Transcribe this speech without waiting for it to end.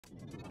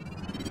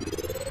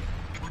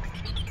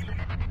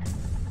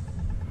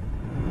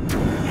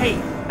Hey,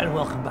 and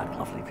welcome back,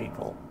 lovely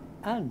people.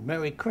 And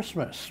Merry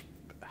Christmas.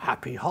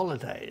 Happy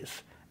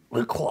holidays.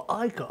 Look what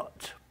I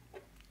got.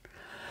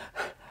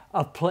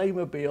 A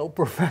Playmobil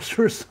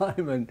Professor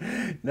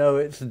Simon. No,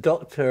 it's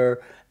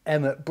Dr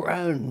Emmett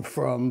Brown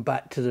from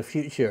Back to the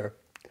Future.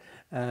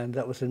 And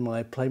that was in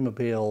my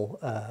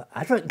Playmobil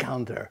advent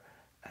calendar.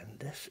 And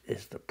this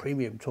is the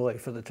premium toy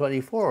for the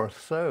 24th.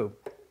 So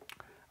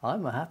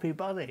I'm a happy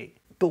bunny.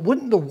 But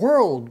wouldn't the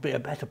world be a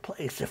better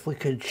place if we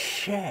could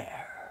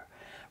share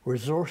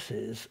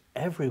resources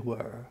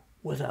everywhere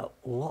without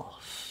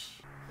loss?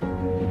 And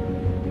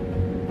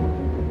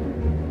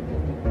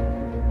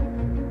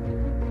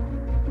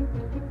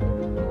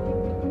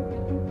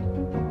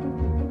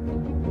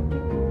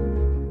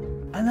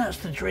that's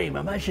the dream.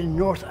 Imagine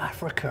North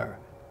Africa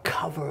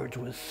covered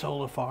with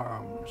solar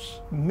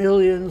farms,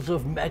 millions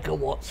of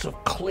megawatts of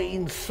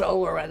clean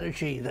solar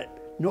energy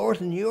that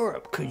Northern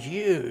Europe could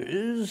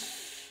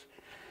use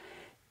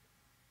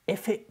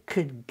if it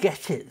could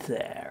get it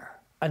there.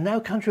 And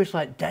now countries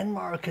like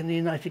Denmark and the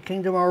United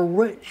Kingdom are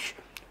rich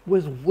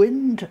with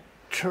wind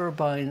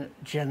turbine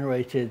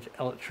generated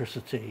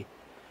electricity.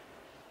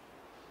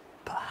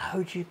 But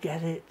how do you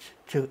get it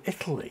to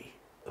Italy?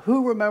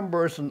 Who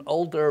remembers an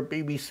older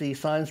BBC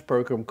science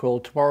programme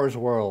called Tomorrow's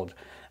World?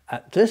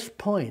 At this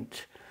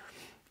point,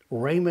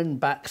 Raymond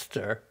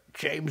Baxter,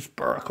 James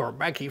Burke or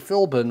Maggie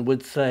Philbin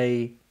would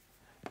say,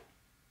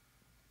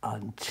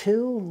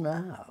 until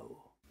now.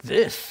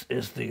 This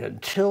is the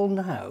until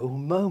now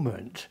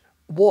moment.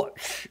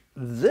 Watch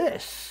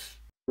this.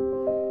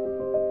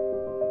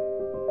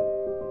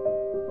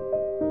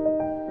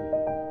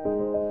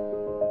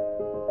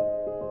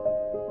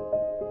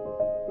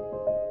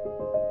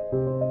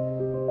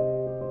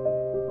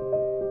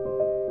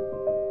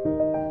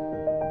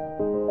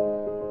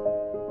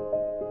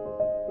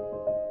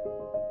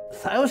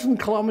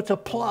 Thousand-kilometer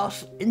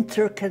plus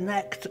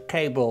interconnect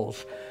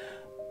cables,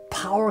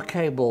 power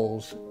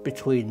cables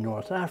between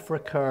North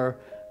Africa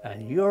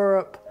and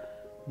Europe,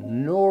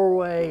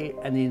 Norway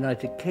and the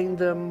United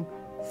Kingdom,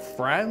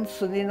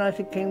 France and the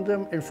United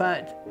Kingdom, in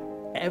fact,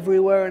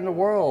 everywhere in the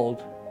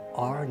world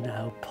are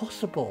now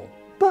possible.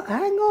 But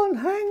hang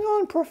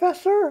on,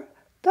 Professor,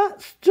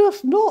 that's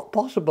just not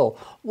possible.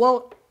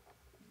 Well,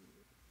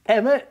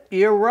 Emmett,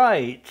 you're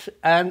right.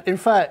 And in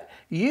fact,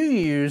 you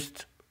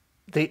used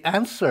the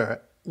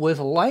answer with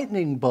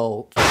lightning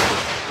bolts.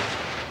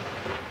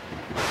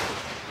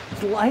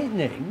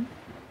 Lightning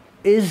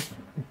is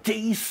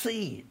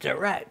DC,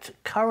 direct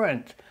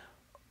current.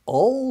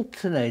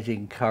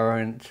 Alternating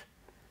current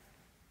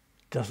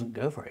doesn't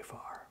go very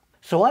far.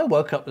 So I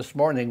woke up this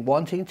morning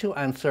wanting to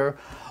answer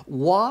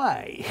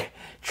why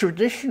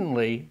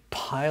traditionally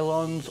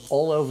pylons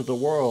all over the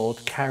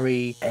world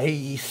carry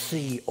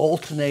AC,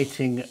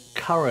 alternating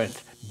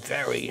current,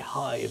 very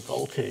high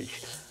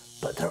voltage,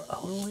 but they're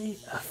only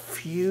a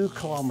few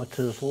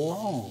kilometers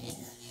long.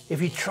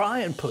 If you try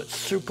and put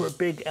super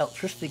big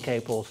electricity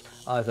cables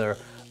either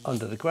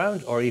under the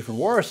ground or even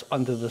worse,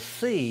 under the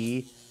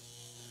sea,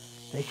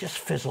 they just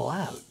fizzle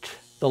out.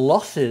 The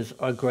losses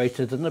are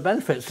greater than the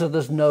benefits, so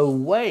there's no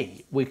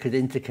way we could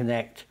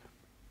interconnect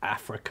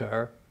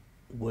Africa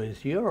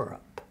with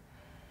Europe.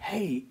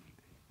 Hey,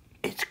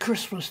 it's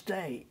Christmas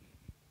Day,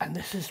 and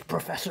this is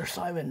Professor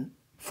Simon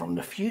from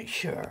the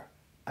future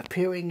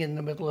appearing in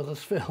the middle of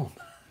this film.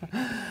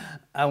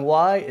 And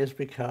why is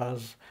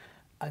because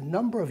a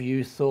number of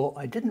you thought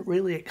I didn't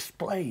really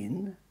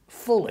explain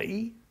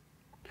fully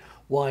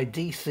why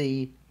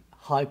DC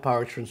high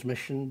power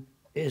transmission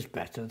is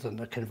better than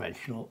the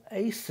conventional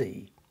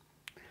AC.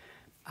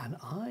 And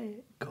I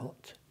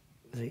got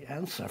the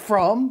answer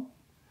from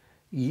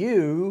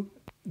you,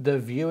 the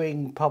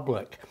viewing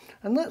public.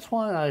 And that's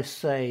why I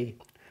say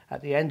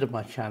at the end of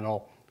my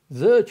channel,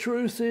 the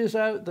truth is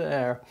out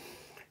there.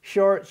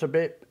 Sure, it's a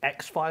bit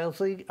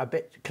X-Filesy, a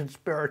bit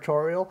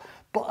conspiratorial,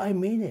 but I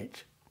mean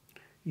it.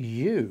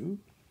 You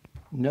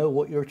know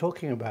what you're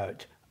talking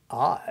about.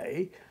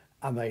 I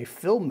am a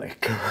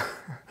filmmaker.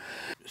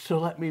 So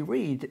let me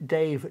read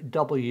Dave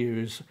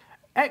W.'s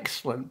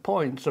excellent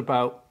points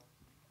about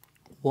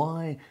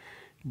why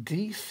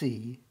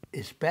DC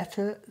is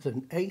better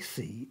than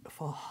AC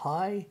for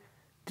high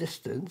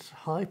distance,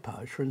 high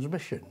power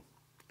transmission.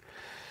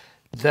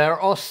 There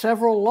are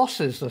several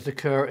losses that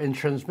occur in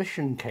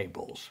transmission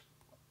cables.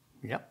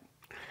 Yep.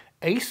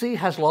 AC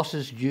has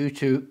losses due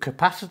to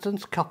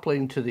capacitance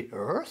coupling to the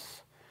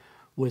earth,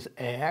 with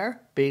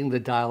air being the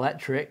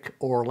dielectric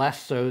or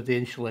less so the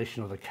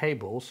insulation of the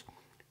cables.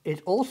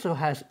 It also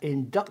has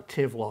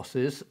inductive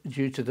losses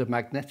due to the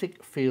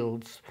magnetic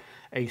fields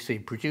AC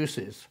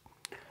produces.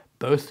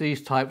 Both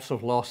these types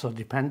of loss are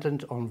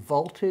dependent on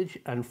voltage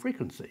and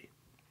frequency.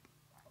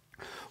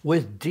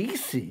 With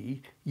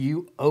DC,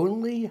 you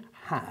only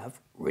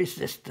have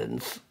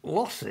resistance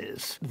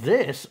losses.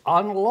 This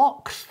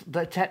unlocks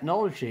the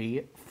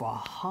technology for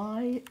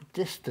high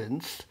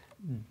distance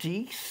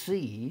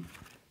DC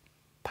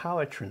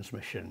power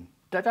transmission.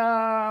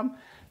 Ta-da!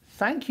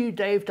 Thank you,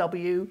 Dave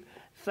W.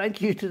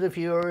 Thank you to the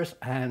viewers,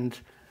 and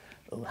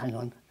oh, hang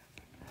on.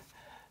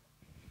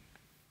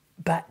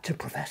 back to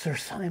Professor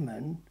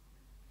Simon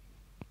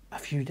a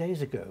few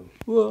days ago.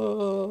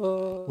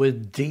 Whoa.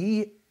 With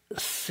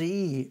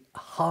DC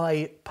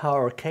high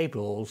power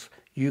cables,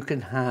 you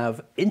can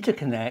have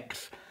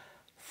interconnects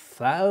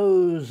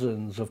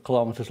thousands of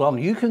kilometers long.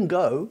 You can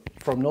go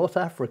from North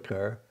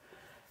Africa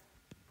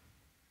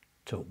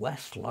to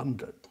West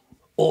London,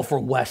 or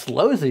from West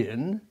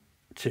Lothian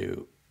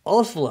to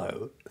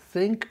Oslo.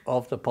 Think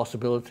of the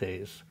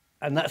possibilities.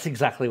 And that's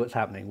exactly what's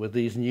happening with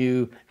these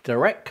new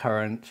direct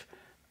current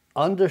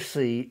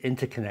undersea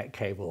interconnect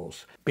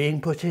cables being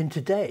put in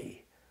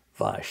today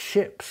via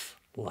ships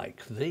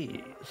like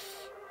these.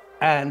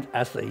 And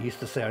as they used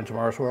to say on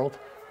Tomorrow's World,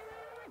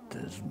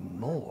 there's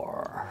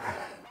more.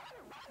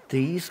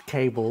 These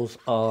cables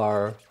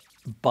are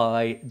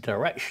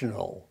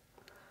bi-directional.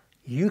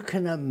 You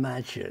can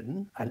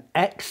imagine an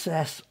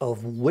excess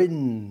of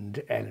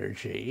wind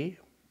energy,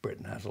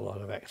 Britain has a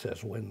lot of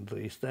excess wind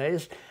these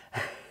days,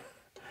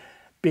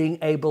 being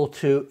able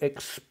to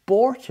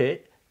export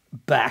it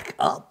back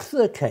up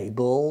the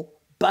cable,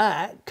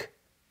 back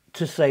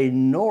to, say,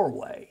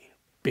 Norway.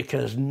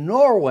 Because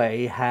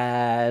Norway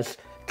has,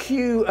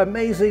 cue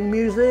amazing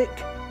music,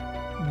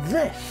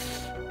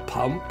 this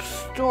pump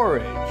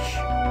storage.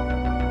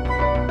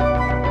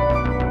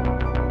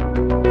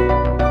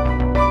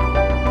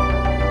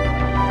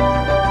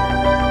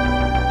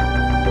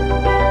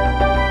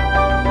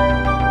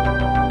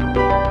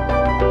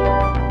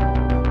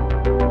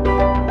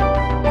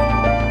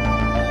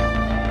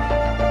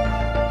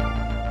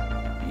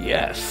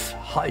 Yes,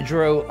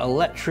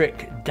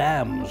 hydroelectric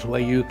dams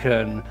where you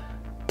can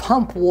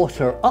pump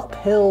water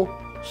uphill,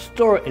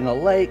 store it in a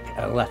lake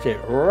and let it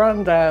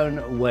run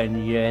down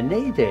when you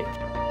need it.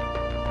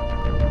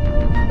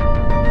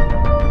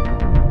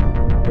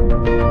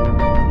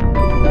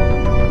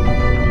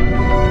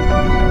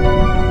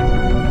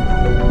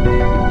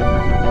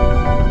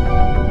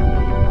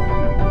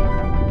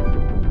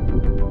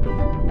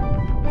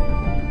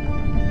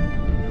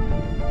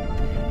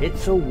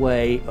 It's a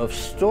way of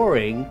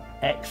storing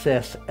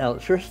excess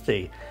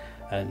electricity,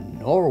 and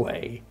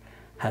Norway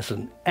has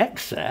an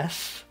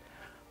excess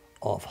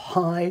of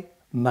high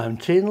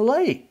mountain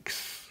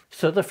lakes.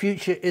 So the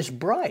future is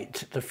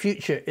bright. The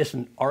future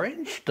isn't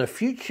orange. The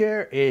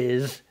future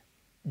is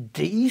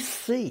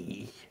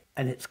DC,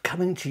 and it's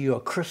coming to your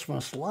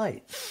Christmas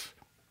lights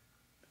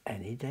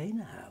any day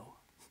now.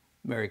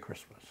 Merry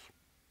Christmas.